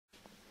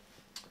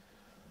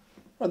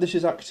Right, this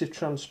is active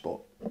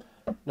transport.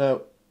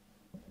 Now,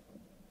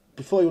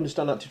 before you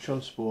understand active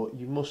transport,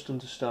 you must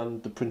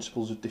understand the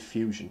principles of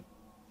diffusion.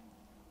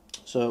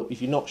 So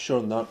if you're not sure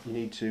on that, you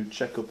need to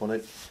check up on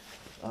it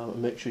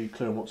and make sure you're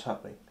clear on what's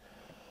happening.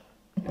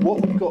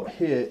 What we've got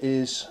here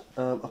is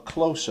a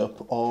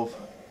close-up of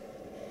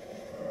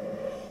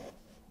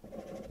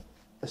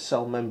a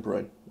cell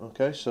membrane.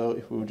 Okay, so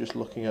if we were just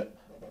looking at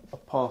a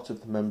part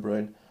of the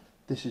membrane,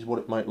 this is what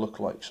it might look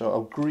like. So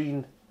our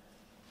green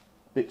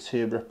bits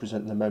here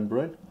represent the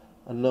membrane,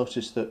 and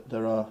notice that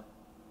there are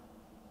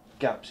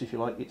gaps, if you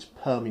like. It's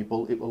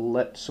permeable, it will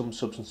let some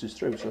substances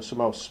through. So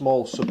some of our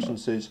small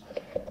substances,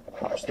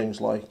 perhaps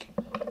things like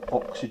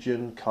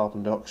oxygen,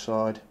 carbon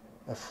dioxide,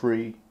 are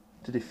free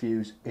to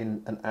diffuse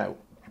in and out.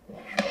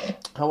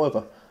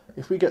 However,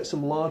 if we get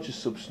some larger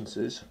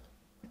substances,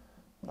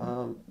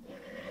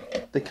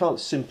 they can't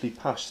simply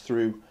pass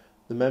through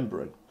the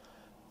membrane.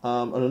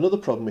 And another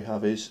problem we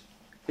have is,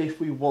 if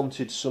we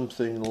wanted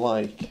something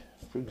like,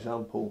 for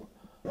example,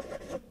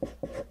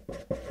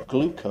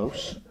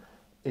 glucose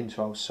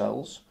into our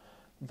cells,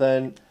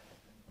 then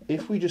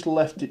if we just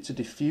left it to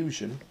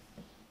diffusion,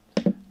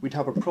 we'd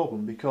have a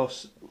problem,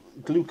 because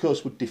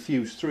glucose would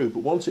diffuse through, but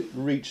once it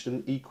reached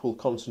an equal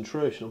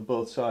concentration on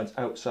both sides,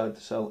 outside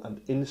the cell and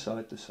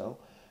inside the cell,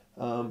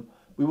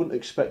 we wouldn't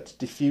expect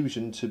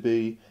diffusion to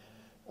be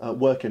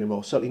work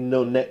anymore. Certainly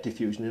no net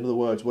diffusion. In other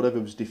words, whatever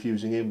was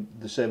diffusing in,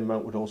 the same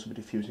amount would also be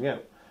diffusing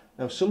out.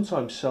 Now,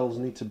 sometimes cells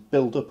need to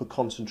build up a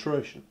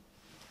concentration,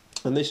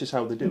 and this is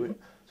how they do it.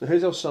 So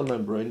here's our cell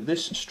membrane.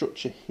 This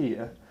structure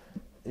here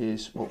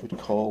is what we'd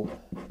call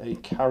a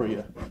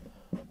carrier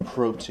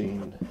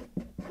protein,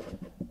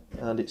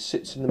 and it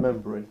sits in the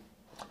membrane.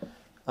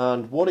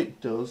 And what it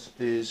does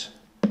is,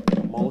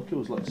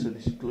 molecules, let's say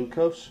this is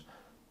glucose,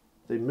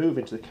 they move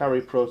into the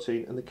carrier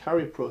protein, and the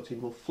carrier protein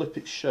will flip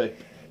its shape,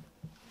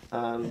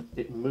 and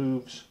it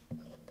moves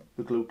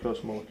the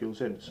glucose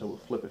molecules in. So we'll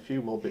flip a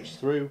few more bits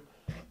through.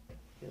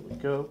 Here we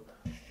go.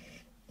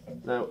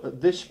 Now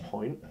at this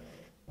point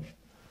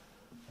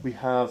we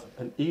have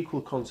an equal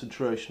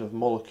concentration of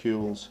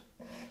molecules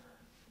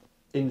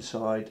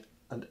inside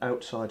and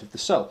outside of the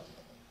cell.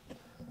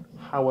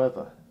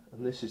 However,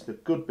 and this is the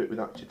good bit with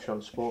active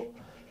transport,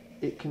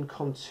 it can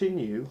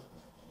continue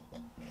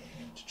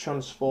to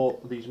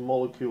transport these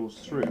molecules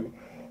through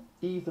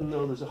even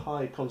though there's a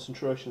high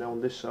concentration now on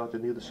this side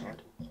than the other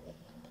side.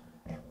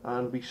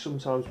 And we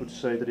sometimes would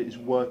say that it is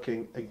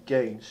working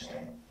against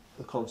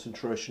the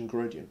concentration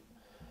gradient.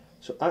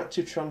 So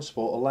active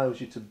transport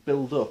allows you to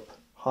build up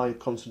high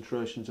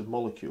concentrations of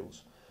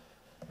molecules.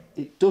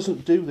 It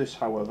doesn't do this,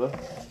 however,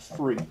 for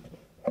free.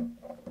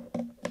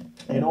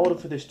 In order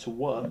for this to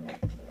work,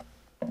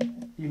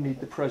 you need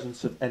the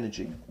presence of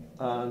energy,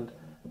 and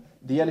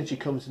the energy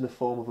comes in the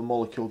form of a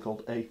molecule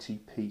called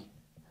ATP,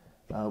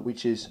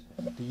 which is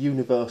the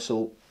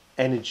universal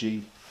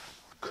energy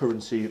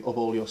currency of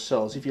all your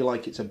cells. If you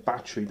like, it's a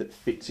battery that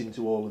fits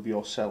into all of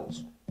your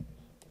cells.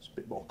 It's a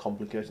bit more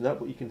complicated than that,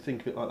 but you can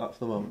think of it like that for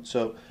the moment.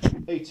 So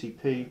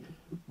ATP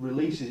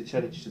releases its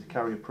energy to the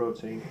carrier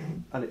protein,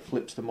 and it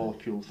flips the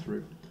molecule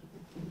through.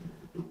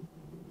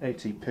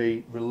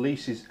 ATP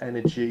releases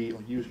energy, or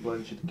usable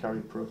energy, to the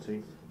carrier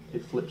protein,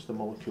 it flips the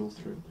molecule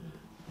through.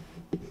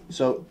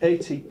 So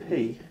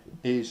ATP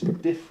is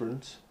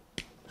different,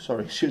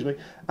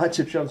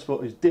 active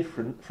transport is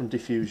different from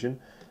diffusion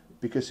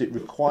because it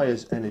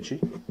requires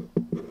energy,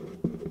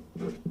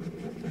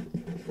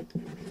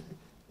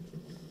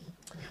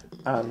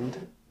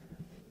 and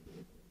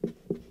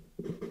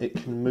it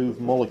can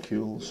move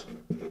molecules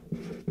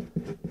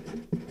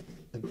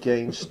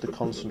against the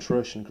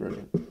concentration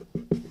gradient.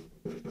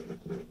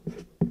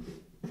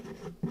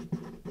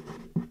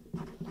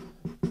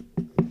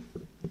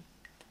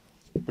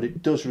 But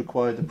it does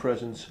require the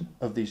presence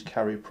of these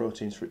carrier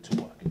proteins for it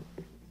to work.